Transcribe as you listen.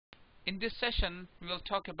In this session, we will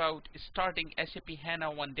talk about starting SAP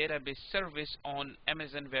HANA 1 database service on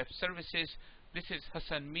Amazon Web Services. This is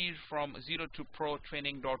Hassan Mir from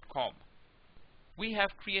 02protraining.com. We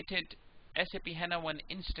have created SAP HANA 1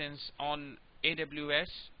 instance on AWS.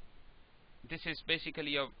 This is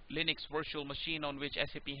basically a Linux virtual machine on which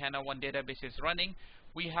SAP HANA 1 database is running.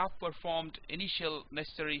 We have performed initial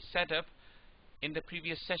necessary setup in the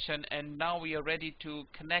previous session, and now we are ready to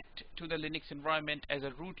connect to the Linux environment as a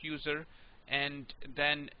root user and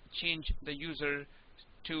then change the user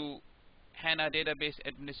to HANA database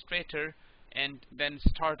administrator and then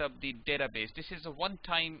start up the database. This is a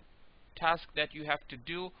one-time task that you have to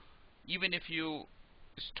do. Even if you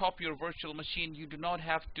stop your virtual machine, you do not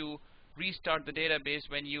have to restart the database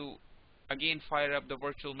when you again fire up the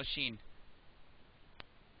virtual machine.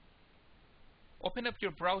 Open up your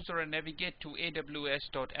browser and navigate to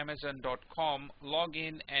aws.amazon.com, log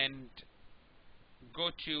in and go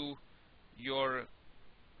to your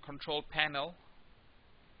control panel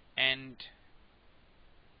and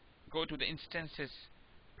go to the instances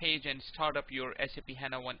page and start up your SAP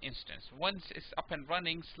HANA 1 instance. Once it's up and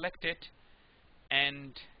running, select it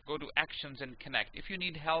and go to actions and connect. If you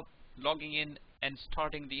need help logging in and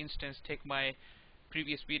starting the instance, take my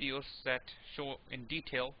previous videos that show in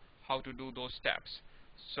detail how to do those steps.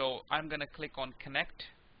 So I'm gonna click on connect.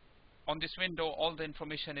 On this window, all the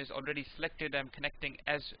information is already selected. I'm connecting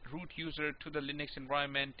as root user to the Linux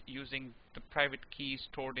environment using the private key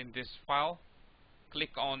stored in this file.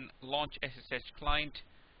 Click on launch SSH client.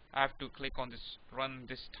 I have to click on this run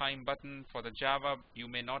this time button. For the Java, you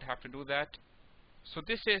may not have to do that. So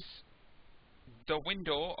this is the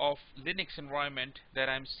window of Linux environment that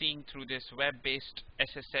I'm seeing through this web-based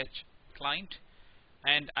SSH client,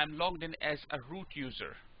 and I'm logged in as a root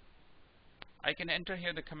user. I can enter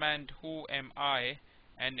here the command who am I,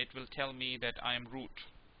 and it will tell me that I am root.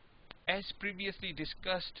 As previously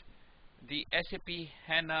discussed, the SAP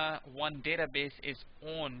HANA 1 database is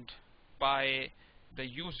owned by the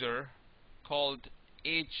user called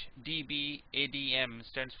HDB-ADM,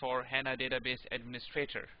 stands for HANA Database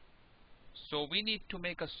Administrator. So we need to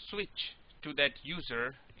make a switch to that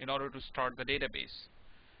user in order to start the database.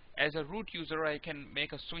 As a root user, I can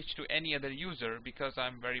make a switch to any other user because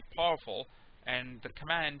I'm very powerful, and the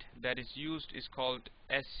command that is used is called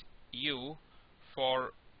su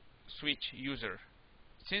for switch user.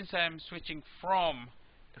 Since I'm switching from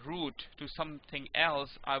root to something else,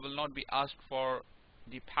 I will not be asked for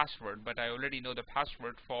the password, but I already know the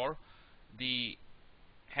password for the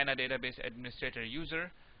HANA Database Administrator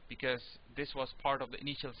user because this was part of the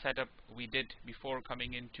initial setup we did before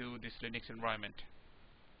coming into this Linux environment.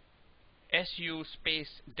 su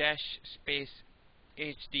space dash space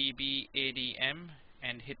HDB-ADM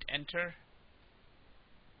and hit enter.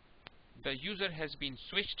 The user has been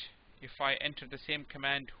switched. If I enter the same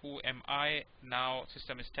command who am I, now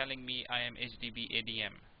system is telling me I am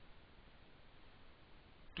HDB-ADM.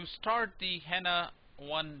 To start the HANA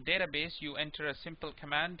 1 database, you enter a simple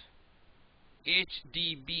command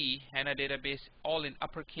HDB HANA database all in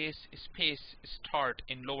uppercase space start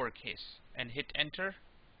in lowercase and hit enter.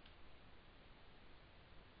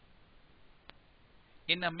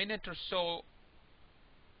 In a minute or so,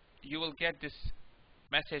 you will get this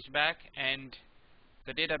message back and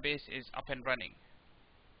the database is up and running.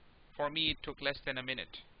 For me, it took less than a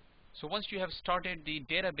minute. So once you have started the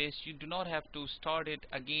database, you do not have to start it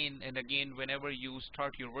again and again whenever you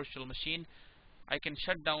start your virtual machine. I can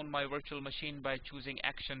shut down my virtual machine by choosing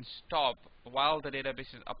action stop while the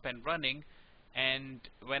database is up and running, and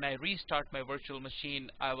when I restart my virtual machine,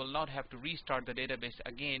 I will not have to restart the database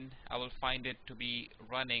again. I will find it to be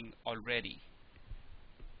running already.